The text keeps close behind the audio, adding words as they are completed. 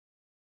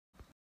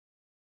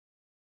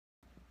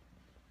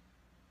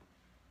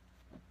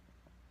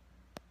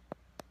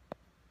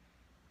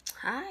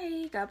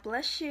Hi, God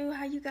bless you.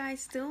 How you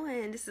guys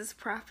doing? This is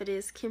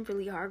Prophetess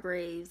Kimberly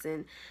Hargraves,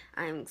 and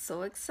I'm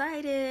so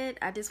excited.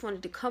 I just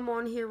wanted to come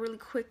on here really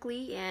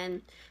quickly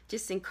and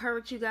just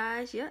encourage you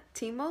guys. Yeah,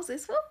 Team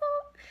Moses.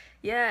 Woo-hoo.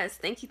 Yes,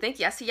 thank you, thank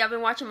you. I see y'all been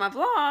watching my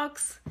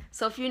vlogs.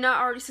 So if you're not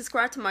already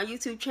subscribed to my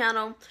YouTube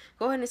channel,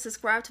 go ahead and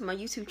subscribe to my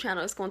YouTube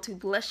channel. It's going to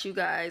bless you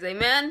guys.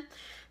 Amen.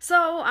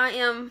 So I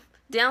am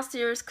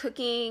downstairs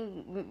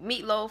cooking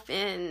meatloaf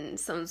and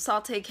some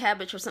sauteed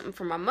cabbage or something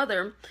for my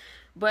mother,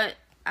 but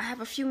I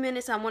have a few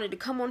minutes. I wanted to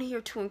come on here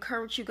to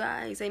encourage you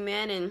guys,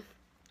 amen, and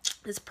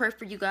let's pray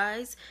for you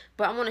guys.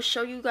 But I want to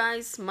show you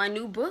guys my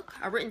new book.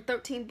 I've written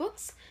 13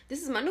 books.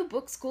 This is my new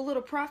book, School of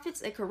the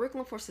Prophets, A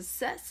Curriculum for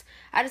Success.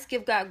 I just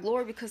give God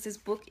glory because this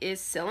book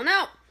is selling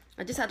out.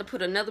 I just had to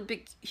put another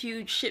big,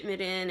 huge shipment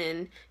in,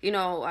 and, you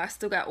know, I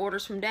still got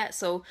orders from that.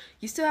 So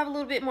you still have a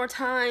little bit more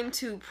time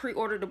to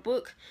pre-order the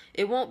book.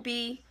 It won't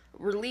be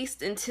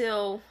released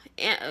until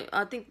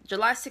I think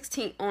July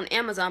 16th on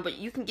Amazon, but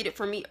you can get it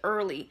from me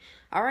early.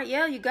 All right,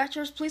 yeah, you got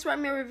yours. Please write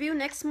me a review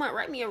next month.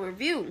 Write me a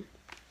review.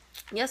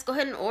 Yes, go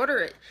ahead and order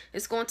it.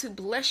 It's going to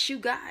bless you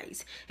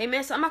guys.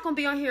 Amen. So I'm not going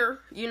to be on here,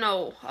 you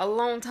know, a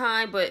long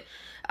time, but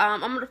I'm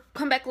going to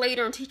come back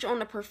later and teach on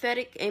the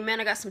prophetic. Amen.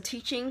 I got some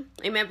teaching.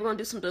 Amen. We're going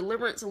to do some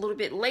deliverance a little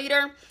bit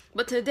later.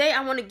 But today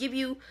I want to give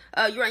you,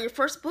 you're on your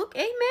first book.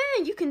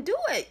 Amen. You can do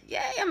it.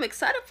 Yay. I'm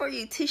excited for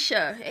you,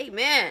 Tisha.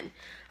 Amen.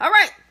 All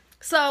right.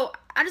 So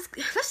let's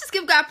just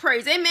give God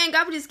praise. Amen.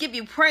 God will just give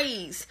you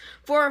praise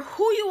for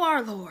who you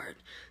are, Lord.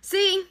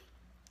 See,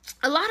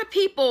 a lot of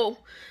people,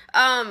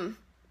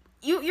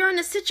 you're in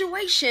a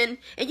situation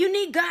and you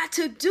need God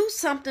to do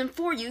something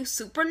for you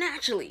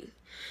supernaturally.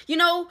 You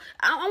know,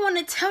 I want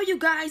to tell you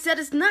guys that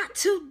it's not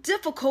too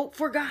difficult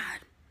for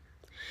God.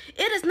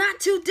 It is not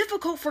too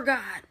difficult for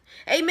God.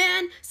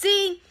 Amen.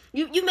 See,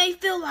 you may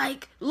feel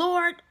like,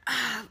 Lord,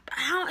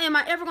 how am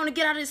I ever going to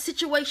get out of this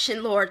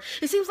situation, Lord?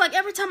 It seems like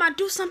every time I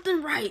do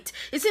something right,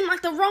 it seems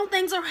like the wrong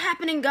things are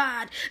happening,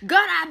 God.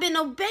 God, I've been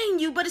obeying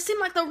you, but it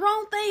seems like the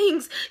wrong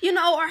things, you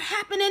know, are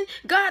happening.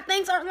 God,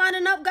 things aren't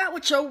lining up, God,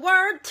 with your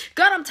word.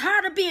 God, I'm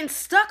tired of being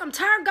stuck. I'm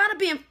tired, God, of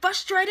being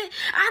frustrated.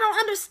 I don't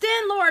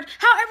understand, Lord,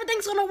 how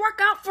everything's going to work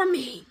out for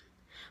me.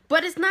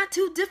 But it's not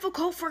too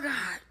difficult for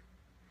God.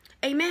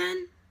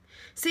 Amen.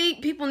 See,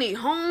 people need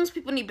homes,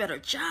 people need better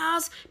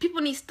jobs,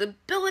 people need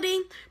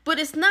stability, but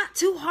it's not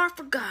too hard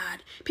for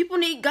God. People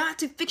need God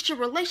to fix your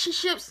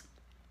relationships,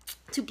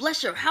 to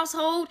bless your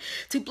household,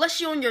 to bless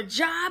you on your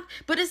job,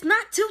 but it's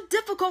not too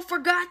difficult for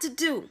God to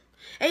do.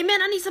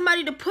 Amen. I need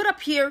somebody to put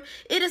up here,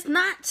 it is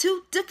not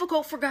too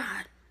difficult for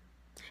God.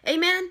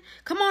 Amen.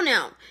 Come on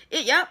now.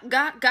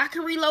 God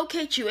can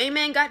relocate you.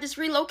 Amen. God just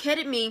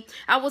relocated me.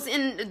 I was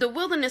in the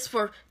wilderness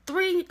for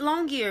 3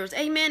 long years.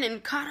 Amen.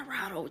 In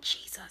Colorado,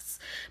 Jesus.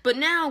 But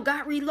now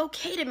God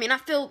relocated me and I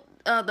feel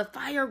the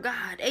fire of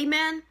God.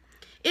 Amen.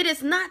 It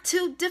is not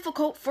too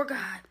difficult for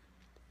God.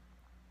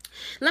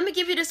 Let me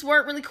give you this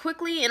word really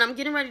quickly, and I'm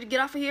getting ready to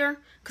get off of here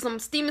because I'm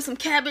steaming some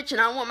cabbage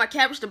and I don't want my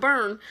cabbage to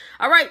burn.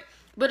 All right.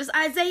 But it's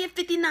Isaiah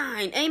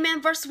 59.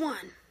 Amen. Verse 1.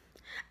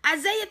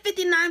 Isaiah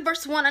 59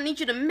 verse 1, I need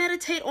you to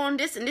meditate on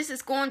this, and this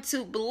is going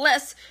to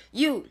bless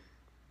you.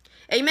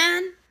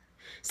 Amen.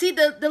 See,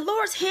 the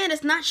Lord's hand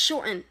is not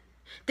shortened,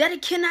 that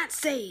it cannot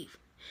save.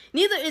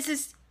 Neither is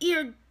his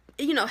ear,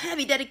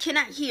 heavy, that it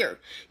cannot hear.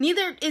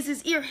 Neither is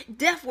his ear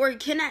deaf, where he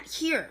cannot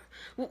hear.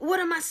 What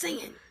am I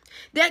saying?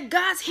 That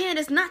God's hand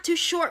is not too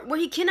short, where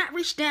he cannot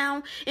reach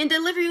down and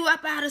deliver you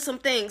up out of some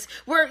things,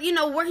 where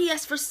he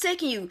has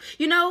forsaken you.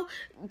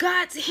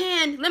 God's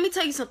hand, let me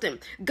tell you something.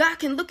 God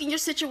can look in your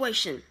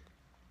situation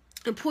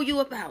and pull you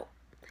up out.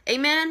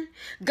 Amen.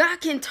 God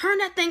can turn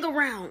that thing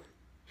around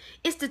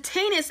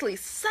instantaneously,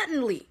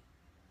 suddenly.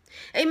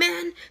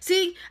 Amen.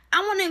 See,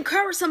 I want to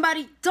encourage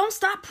somebody, don't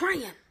stop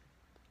praying.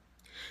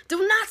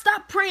 Do not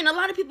stop praying. A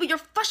lot of people, you're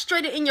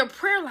frustrated in your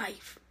prayer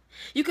life.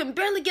 You can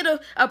barely get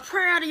a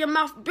prayer out of your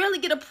mouth, barely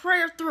get a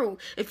prayer through.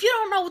 If you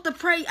don't know what to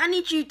pray, I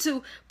need you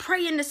to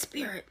pray in the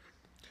Spirit.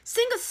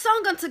 Sing a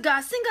song unto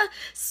God.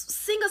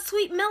 Sing a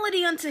sweet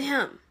melody unto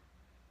him.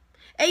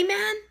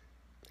 Amen?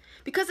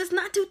 Because it's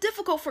not too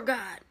difficult for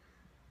God.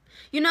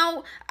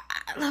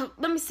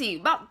 Let me see.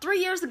 About 3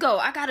 years ago,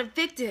 I got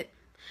evicted.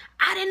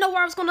 I didn't know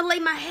where I was going to lay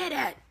my head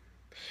at.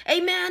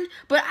 Amen.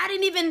 But I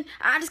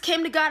just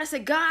came to God and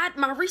said, God,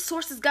 my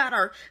resources, God,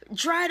 are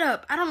dried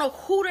up. I don't know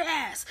who to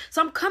ask.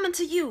 So I'm coming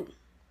to you.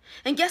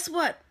 And guess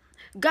what?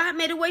 God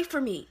made a way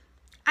for me.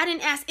 I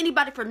didn't ask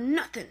anybody for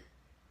nothing.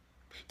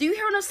 Do you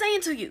hear what I'm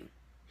saying to you?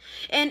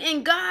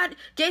 And God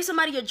gave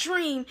somebody a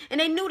dream and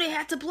they knew they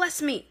had to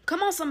bless me.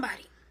 Come on,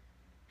 somebody.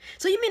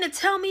 So you mean to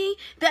tell me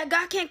that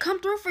God can't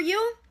come through for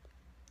you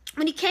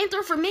when he came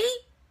through for me?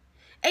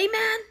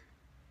 Amen.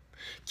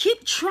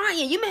 Keep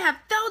trying. You may have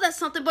failed at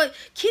something, but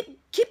keep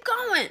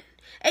going.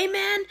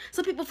 Amen.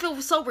 Some people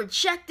feel so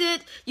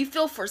rejected. You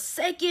feel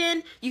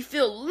forsaken. You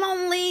feel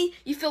lonely.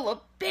 You feel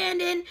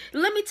abandoned.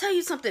 Let me tell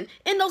you something.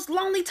 In those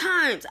lonely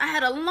times, I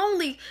had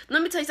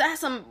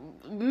some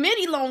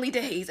many lonely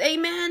days.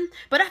 Amen.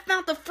 But I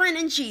found the friend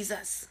in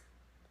Jesus.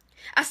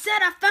 I said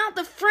I found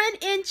the friend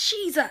in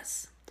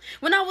Jesus.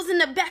 When I was in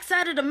the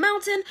backside of the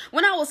mountain,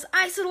 when I was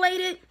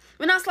isolated,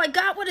 when I was like,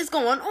 God, what is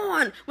going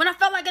on? When I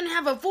felt like I didn't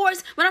have a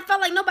voice, when I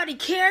felt like nobody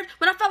cared,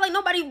 when I felt like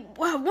nobody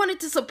wanted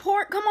to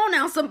support. Come on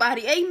now,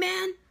 somebody.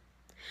 Amen.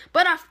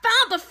 But I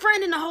found a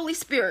friend in the Holy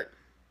Spirit.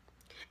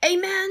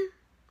 Amen.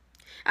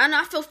 And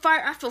I feel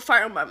fire. I feel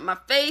fire on my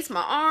face,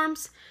 my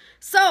arms.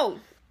 So,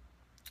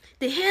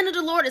 the hand of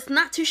the Lord is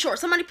not too short.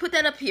 Somebody put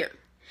that up here.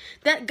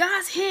 That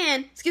God's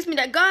hand, his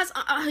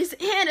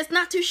hand is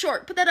not too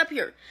short. Put that up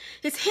here.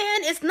 His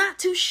hand is not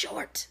too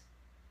short.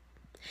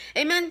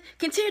 Amen.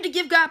 Continue to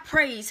give God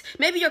praise.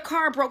 Maybe your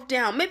car broke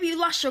down. Maybe you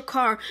lost your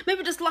car. Maybe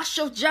you just lost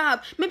your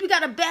job. Maybe you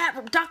got a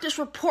bad doctor's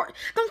report.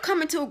 Don't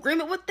come into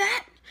agreement with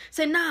that.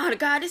 Say, nah,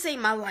 God, this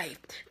ain't my life.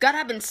 God,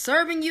 I've been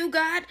serving you,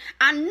 God.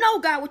 I know,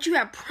 God, what you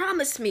have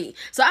promised me.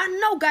 So I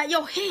know, God,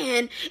 your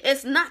hand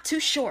is not too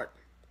short.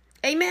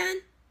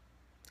 Amen.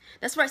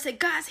 That's why I say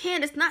God's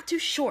hand is not too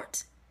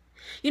short.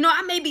 You know,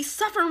 I may be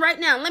suffering right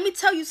now. Let me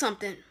tell you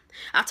something.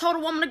 I told a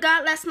woman of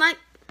God last night,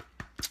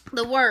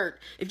 the word,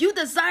 if you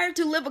desire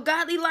to live a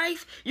godly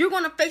life, you're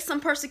going to face some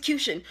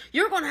persecution.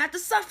 You're going to have to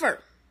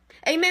suffer.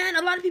 Amen.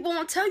 A lot of people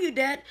won't tell you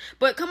that,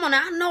 but come on,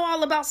 I know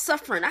all about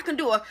suffering. I can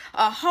do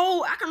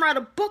I can write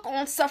a book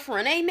on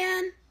suffering.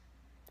 Amen.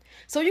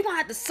 So you're going to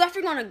have to suffer.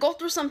 You're going to go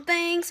through some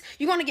things.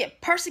 You're going to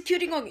get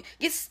persecuted. You're going to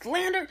get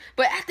slandered.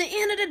 But at the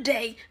end of the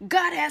day,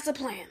 God has a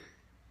plan.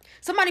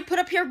 Somebody put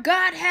up here,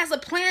 God has a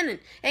plan.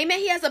 Amen.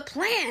 He has a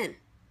plan.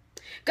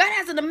 God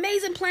has an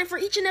amazing plan for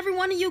each and every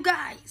one of you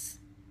guys.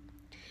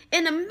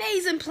 An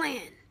amazing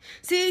plan.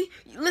 See,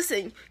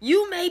 listen,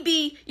 you may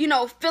be,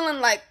 feeling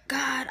like,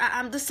 God,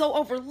 I'm just so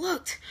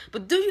overlooked.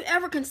 But do you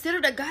ever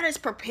consider that God is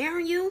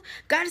preparing you?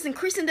 God is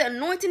increasing the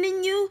anointing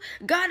in you.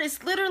 God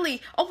is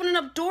literally opening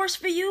up doors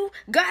for you.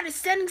 God is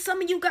setting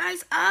some of you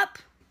guys up.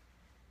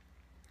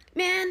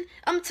 Man,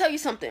 I'm going to tell you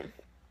something.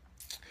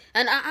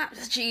 And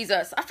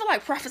Jesus, I feel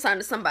like prophesying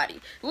to somebody.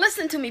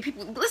 Listen to me,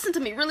 people. Listen to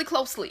me really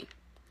closely.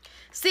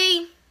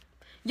 See,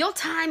 your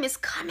time is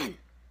coming.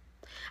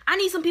 I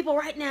need some people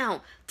right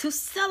now to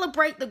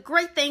celebrate the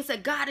great things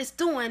that God is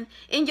doing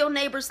in your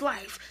neighbor's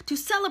life. To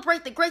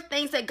celebrate the great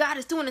things that God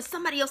is doing in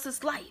somebody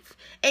else's life.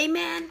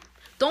 Amen.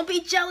 Don't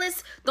be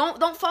jealous.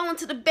 Don't fall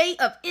into the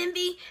bait of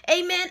envy.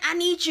 Amen. I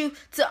need you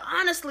to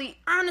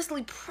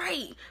honestly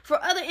pray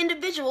for other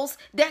individuals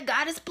that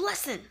God is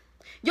blessing.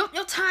 Your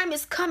time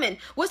is coming.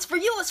 What's for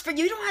you is for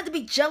you. You don't have to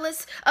be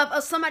jealous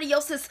of somebody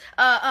else's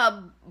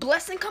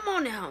blessing. Come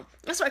on now.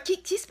 That's right.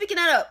 Keep speaking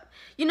that up.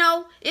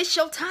 It's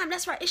your time.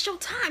 That's right. It's your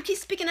time. Keep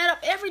speaking that up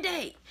every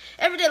day.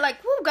 Every day,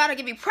 like, whoo, God, I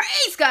give you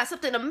praise, God.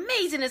 Something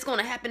amazing is going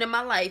to happen in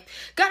my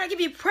life. God, I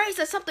give you praise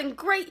that something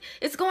great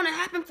is going to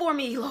happen for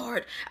me,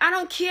 Lord. I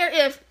don't care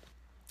if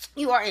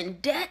you are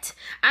in debt.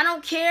 I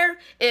don't care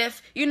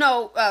if,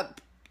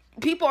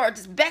 people are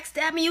just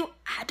backstabbing you.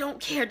 I don't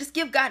care. Just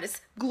give God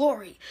his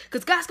glory,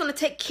 because God's going to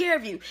take care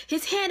of you.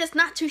 His hand is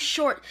not too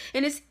short,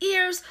 and his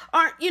ears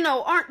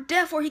aren't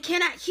deaf or he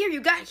cannot hear you.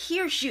 God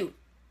hears you.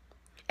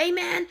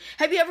 Amen.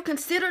 Have you ever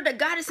considered that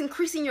God is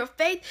increasing your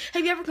faith?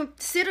 Have you ever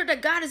considered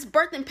that God is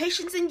birthing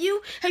patience in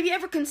you? Have you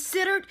ever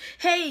considered,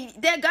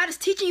 that God is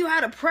teaching you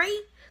how to pray?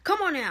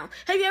 Come on now.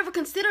 Have you ever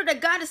considered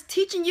that God is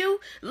teaching you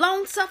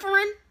long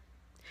suffering?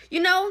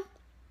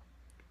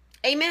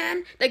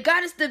 Amen. That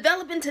God is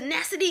developing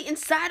tenacity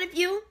inside of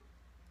you.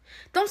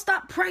 Don't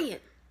stop praying.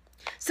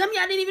 Some of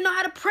y'all didn't even know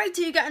how to pray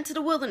till you got into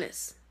the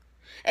wilderness.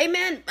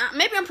 Amen.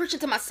 Maybe I'm preaching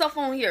to myself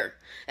on here.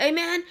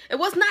 Amen. It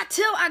was not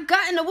till I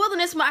got in the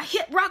wilderness when I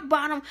hit rock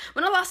bottom,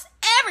 when I lost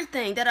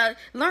everything, that I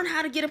learned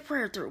how to get a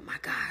prayer through. My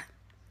God.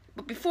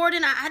 But before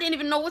then, I didn't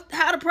even know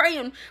how to pray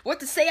and what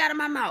to say out of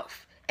my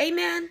mouth.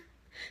 Amen.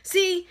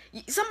 See,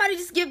 somebody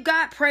just give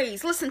God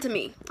praise. Listen to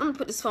me. I'm going to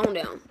put this phone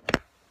down.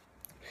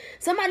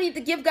 Somebody need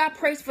to give God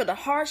praise for the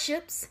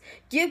hardships.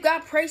 Give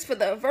God praise for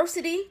the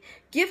adversity.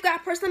 Give God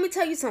praise. Let me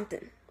tell you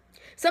something.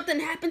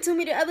 Something happened to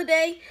me the other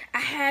day. I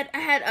had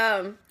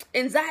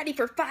anxiety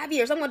for 5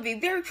 years. I'm going to be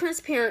very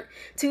transparent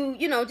to,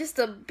 just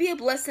to be a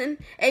blessing.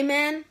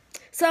 Amen.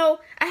 So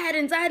I had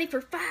anxiety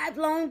for 5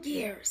 long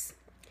years.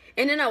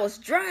 And then I was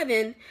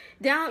driving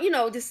down,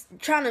 just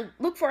trying to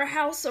look for a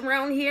house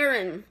around here.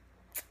 And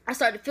I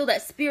started to feel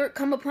that spirit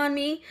come upon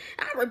me.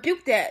 I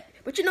rebuked that.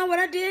 But you know what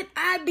I did?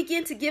 I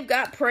began to give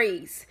God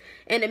praise.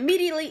 And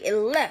immediately it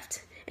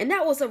left. And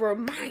that was a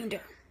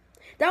reminder.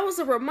 That was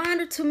a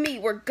reminder to me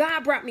where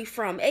God brought me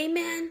from.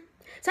 Amen.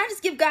 So I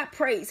just give God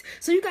praise.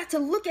 So you got to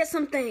look at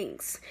some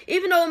things.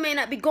 Even though it may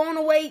not be going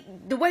away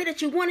the way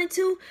that you wanted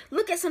to,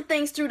 look at some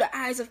things through the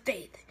eyes of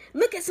faith.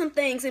 Look at some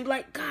things and be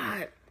like,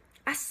 God,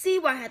 I see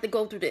why I had to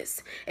go through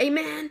this.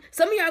 Amen.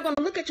 Some of y'all are going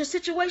to look at your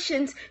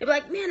situations and be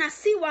like, man, I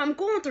see why I'm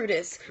going through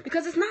this.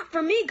 Because it's not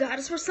for me, God.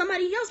 It's for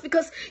somebody else.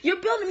 Because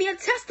you're building me a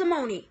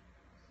testimony.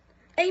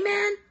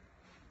 Amen.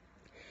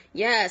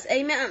 Yes,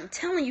 amen. I'm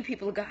telling you,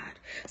 people of God.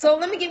 So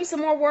let me give you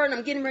some more word.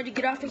 I'm getting ready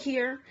to get off of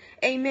here.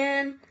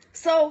 Amen.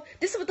 So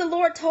this is what the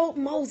Lord told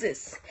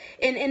Moses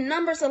in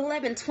Numbers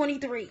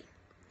 11:23.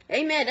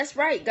 Amen. That's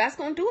right. God's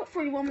going to do it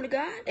for you, woman of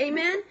God.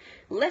 Amen.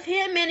 Left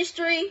hand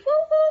ministry.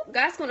 Woo-hoo.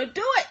 God's going to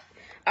do it.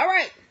 All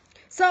right.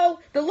 So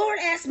the Lord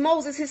asked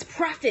Moses, his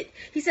prophet.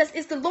 He says,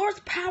 is the Lord's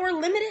power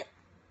limited?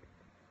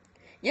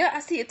 Yeah,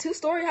 I see a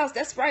 2-story house.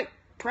 That's right.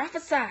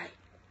 Prophesy.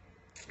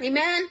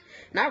 Amen.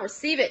 And I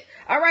receive it.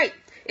 All right.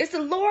 Is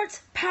the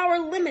Lord's power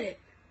limited?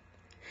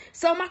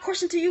 So my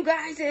question to you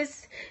guys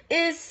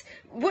is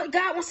what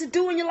God wants to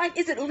do in your life,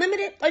 is it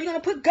limited? Are you going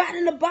to put God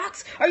in the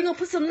box? Are you going to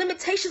put some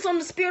limitations on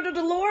the Spirit of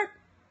the Lord?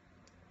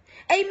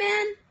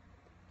 Amen.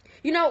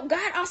 You know,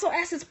 God also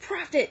asked his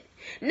prophet,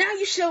 now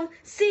you shall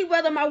see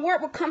whether my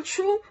word will come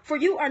true for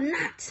you or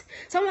not.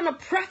 So I'm going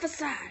to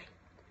prophesy,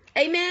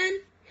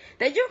 amen,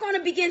 that you're going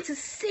to begin to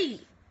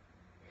see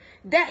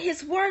that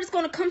his word is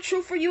going to come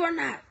true for you or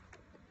not.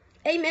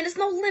 Amen. There's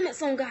no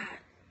limits on God.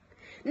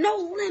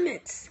 No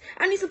limits.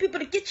 I need some people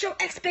to get your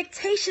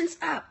expectations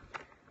up.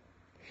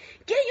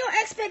 Get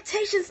your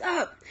expectations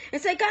up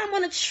and say, God, I'm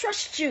going to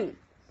trust you.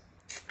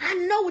 I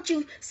know what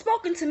you've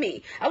spoken to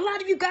me. A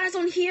lot of you guys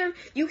on here,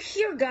 you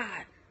hear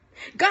God.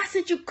 God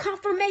sent you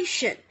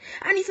confirmation.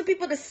 I need some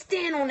people to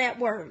stand on that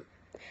word.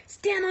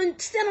 Stand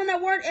on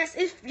that word as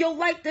if your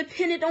life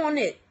depended on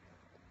it.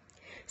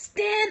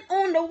 Stand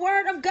on the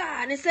word of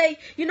God and say,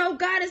 you know,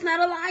 God is not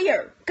a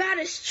liar. God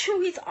is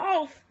true. He's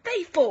all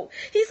faithful.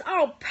 He's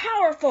all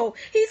powerful.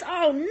 He's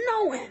all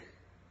knowing.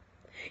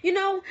 You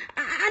know,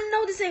 I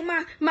know this ain't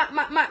my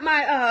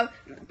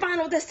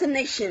final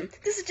destination.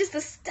 This is just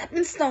a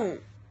stepping stone.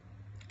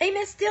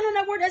 Amen. Stand on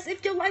that word as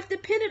if your life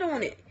depended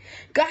on it.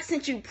 God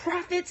sent you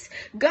prophets.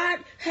 God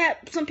had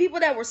some people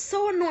that were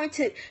so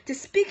anointed to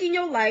speak in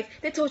your life.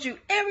 They told you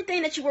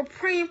everything that you were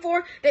praying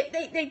for.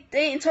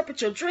 They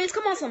interpret your dreams.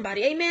 Come on,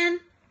 somebody. Amen.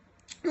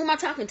 Who am I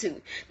talking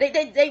to?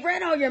 They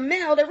read all your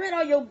mail. They read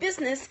all your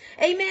business.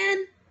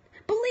 Amen.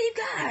 Believe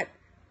God.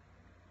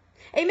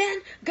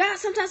 Amen. God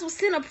sometimes will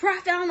send a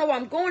prophet. I don't know why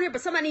I'm going here, but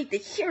somebody needs to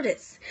hear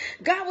this.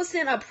 God will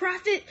send a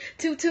prophet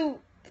to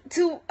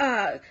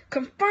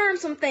confirm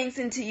some things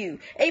into you.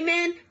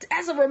 Amen.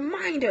 As a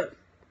reminder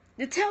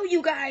to tell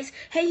you guys,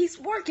 hey, he's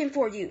working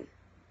for you.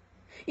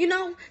 You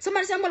know,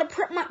 somebody said, I'm going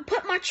to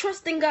put my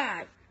trust in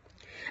God.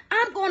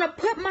 I'm going to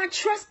put my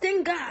trust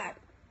in God.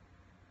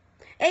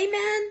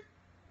 Amen.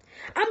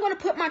 I'm going to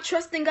put my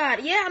trust in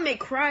God. Yeah, I may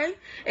cry.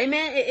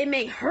 Amen. It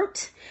may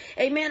hurt.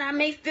 Amen. I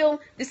may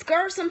feel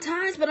discouraged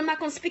sometimes, but I'm not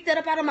going to speak that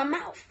up out of my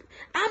mouth.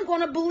 I'm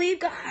going to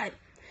believe God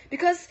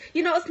because,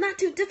 you know, it's not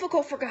too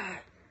difficult for God.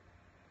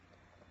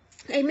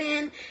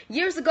 Amen.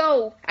 Years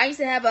ago, I used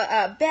to have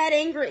a bad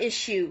anger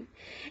issue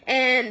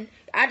and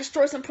I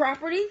destroyed some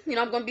property. You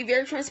know, I'm going to be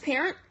very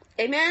transparent.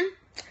 Amen.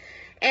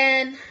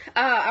 And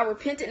I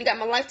repented and got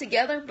my life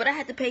together, but I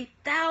had to pay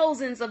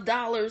thousands of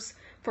dollars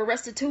for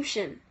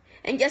restitution.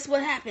 And guess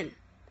what happened?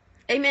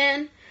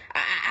 Amen.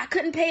 I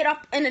couldn't pay it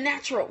off in the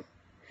natural.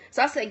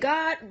 So I said,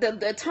 God,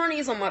 the attorney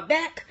is on my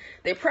back.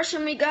 They're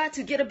pressuring me, God,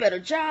 to get a better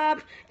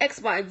job,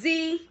 X, Y,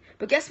 Z.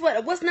 But guess what?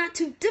 It was not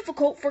too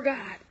difficult for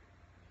God.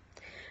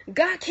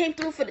 God came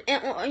through for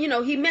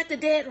he met the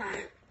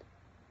deadline.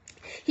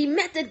 He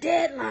met the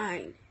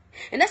deadline.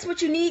 And that's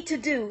what you need to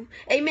do.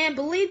 Amen.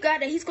 Believe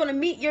God that he's going to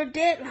meet your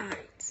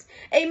deadlines.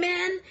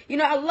 Amen. You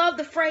know, I love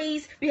the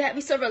phrase,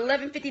 we serve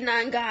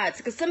 11:59 gods,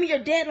 because some of your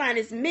deadline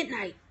is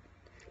midnight.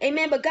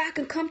 Amen. But God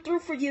can come through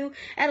for you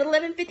at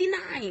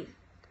 11:59.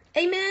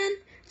 Amen.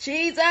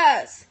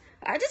 Jesus.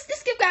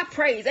 Just give God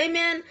praise.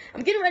 Amen.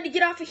 I'm getting ready to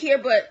get off of here,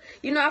 but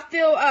you know, I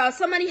feel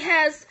somebody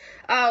has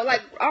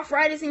like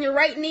arthritis in your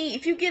right knee.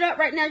 If you get up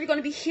right now, you're going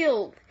to be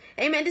healed.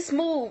 Amen. Just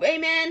move.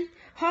 Amen.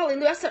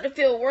 Hallelujah. I start to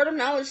feel word of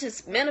knowledge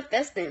is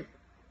manifesting.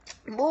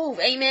 Move.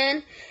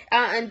 Amen.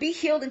 And be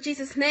healed in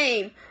Jesus'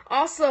 name.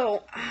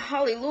 Also,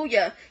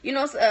 hallelujah. You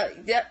know,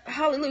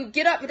 hallelujah.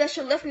 Get up. If that's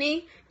your left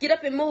knee, get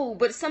up and move.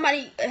 But if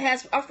somebody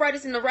has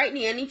arthritis in the right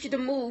knee, I need you to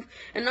move.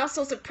 And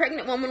also, as a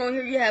pregnant woman on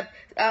here, you have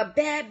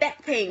bad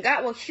back pain.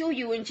 God will heal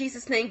you in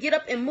Jesus' name. Get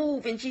up and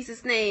move in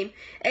Jesus' name.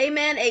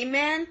 Amen.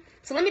 Amen.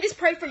 So let me just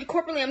pray for you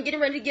corporately. I'm getting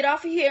ready to get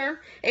off of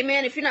here.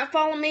 Amen. If you're not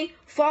following me,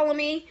 follow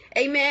me.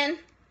 Amen.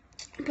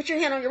 Put your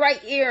hand on your right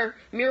ear.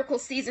 Miracle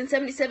Season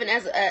 77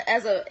 as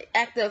a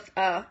act of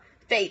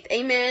faith.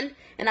 Amen.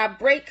 And I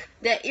break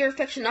that ear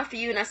infection off of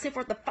you, and I send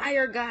forth the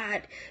fire of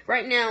God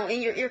right now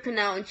in your ear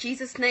canal in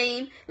Jesus'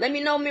 name. Let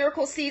me know,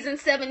 Miracle Season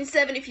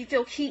 77, if you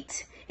feel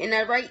heat in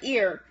that right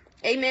ear.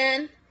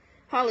 Amen.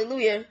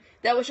 Hallelujah.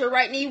 That was your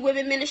right knee,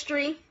 women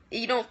ministry.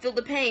 You don't feel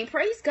the pain.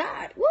 Praise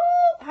God. Woo!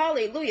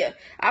 Hallelujah.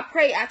 I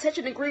pray, I touch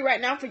and agree right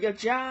now for your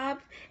job.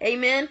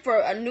 Amen. For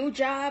a new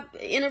job,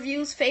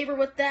 interviews, favor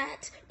with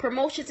that.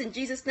 Promotions in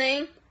Jesus'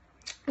 name.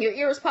 Your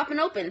ear is popping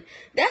open.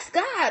 That's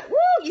God.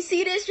 Woo! You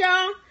see this,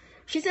 y'all?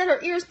 She said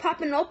her ear is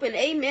popping open.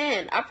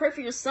 Amen. I pray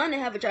for your son to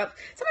have a job.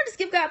 Somebody just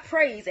give God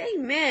praise.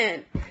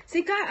 Amen.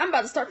 See, God, I'm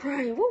about to start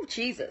crying. Woo,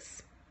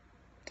 Jesus.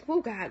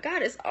 Woo, God.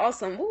 God is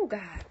awesome. Woo,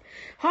 God.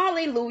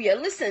 Hallelujah.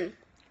 Listen.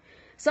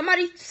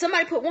 Somebody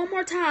put one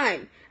more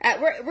time.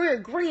 We're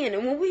agreeing,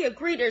 and when we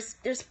agree,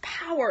 there's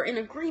power in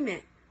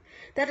agreement.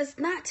 That is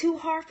not too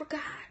hard for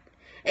God.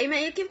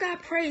 Amen. You give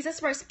God praise.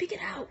 That's right. Speak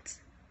it out.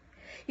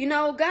 You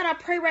know, God, I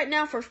pray right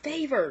now for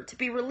favor to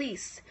be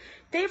released.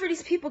 Favor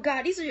these people,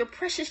 God. These are your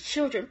precious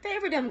children.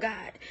 Favor them,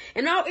 God,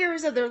 in all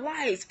areas of their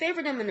lives.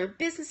 Favor them in their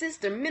businesses,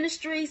 their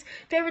ministries.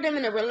 Favor them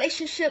in their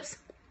relationships.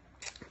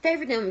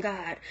 Favor them,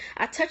 God.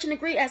 I touch and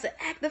agree as an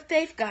act of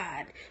faith,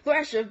 God. Lord,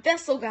 as your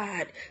vessel,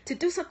 God, to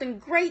do something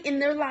great in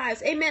their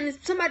lives. Amen.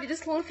 Somebody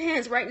just lift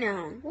hands right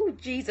now. Oh,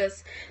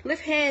 Jesus.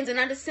 Lift hands, and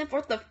I just send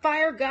forth the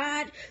fire,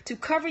 God, to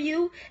cover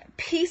you.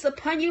 Peace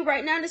upon you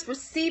right now. Just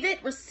receive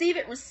it, receive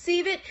it,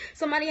 receive it.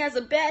 Somebody has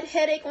a bad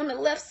headache on the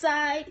left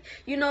side.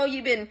 You know,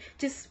 you've been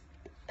just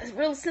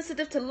real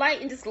sensitive to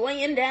light and just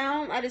laying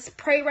down. I just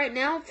pray right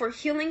now for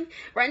healing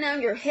right now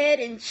in your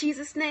head in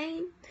Jesus'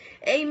 name.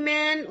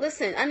 Amen.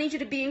 Listen, I need you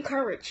to be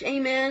encouraged.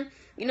 Amen.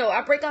 You know,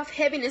 I break off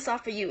heaviness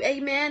off of you.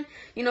 Amen.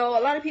 You know,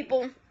 a lot of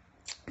people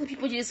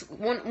just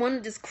want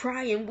to just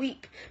cry and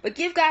weep. But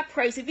give God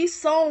praise. If you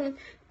sown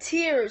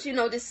tears, you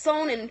know, just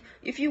sown, and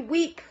if you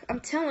weep, I'm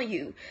telling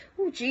you,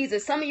 oh,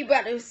 Jesus, some of you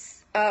got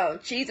to,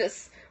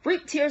 Jesus,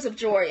 reap tears of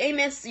joy.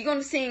 Amen. So you're going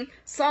to sing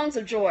songs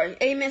of joy.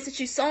 Amen. Since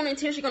you sown in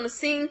tears, you're going to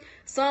sing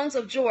songs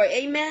of joy.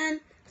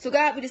 Amen. So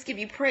God, we just give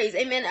you praise.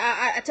 Amen.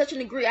 I touch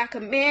and agree. I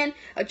command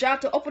a job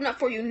to open up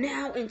for you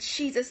now in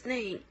Jesus'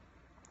 name.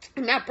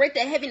 And now break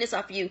that heaviness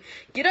off of you.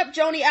 Get up,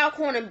 Joni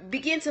Alcorn, and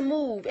begin to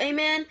move.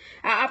 Amen.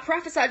 I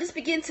prophesy. Just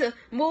begin to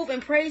move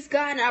and praise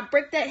God. And I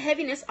break that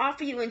heaviness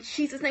off of you in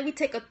Jesus' name. We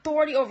take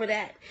authority over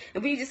that.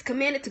 And we just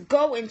command it to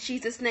go in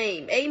Jesus'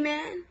 name.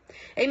 Amen.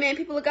 Amen.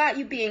 People of God,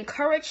 you be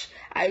encouraged.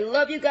 I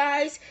love you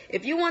guys.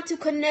 If you want to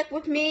connect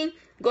with me,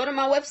 go to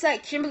my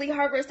website,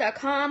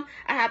 KimberlyHargraves.com.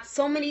 I have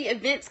so many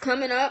events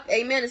coming up.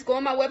 Amen. Just go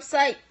on my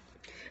website.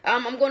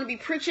 I'm going to be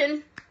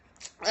preaching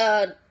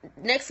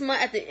next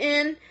month at the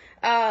end.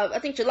 I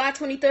think July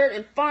 23rd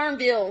in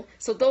Farmville.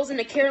 So those in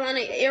the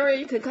Carolina area,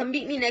 you can come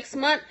meet me next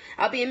month.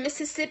 I'll be in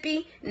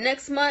Mississippi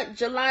next month,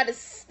 July the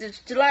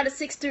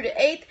 6th through the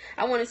 8th.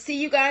 I want to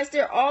see you guys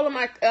there. All of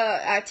my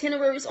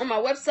itineraries on my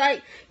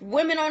website.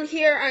 Women on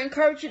here, I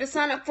encourage you to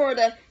sign up for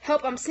the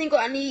Help I'm Single,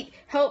 I Need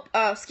Help.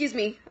 I'm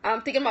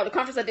thinking about the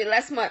conference I did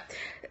last month.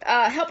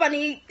 I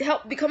need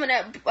help becoming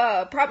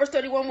that Proverbs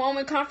 31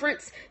 Woman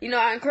Conference. You know,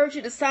 I encourage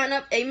you to sign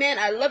up. Amen.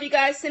 I love you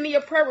guys. Send me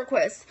your prayer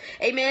requests.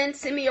 Amen.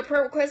 Send me your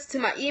prayer requests to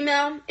my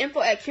email,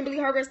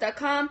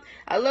 info@KimberlyHargraves.com.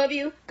 I love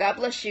you. God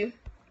bless you.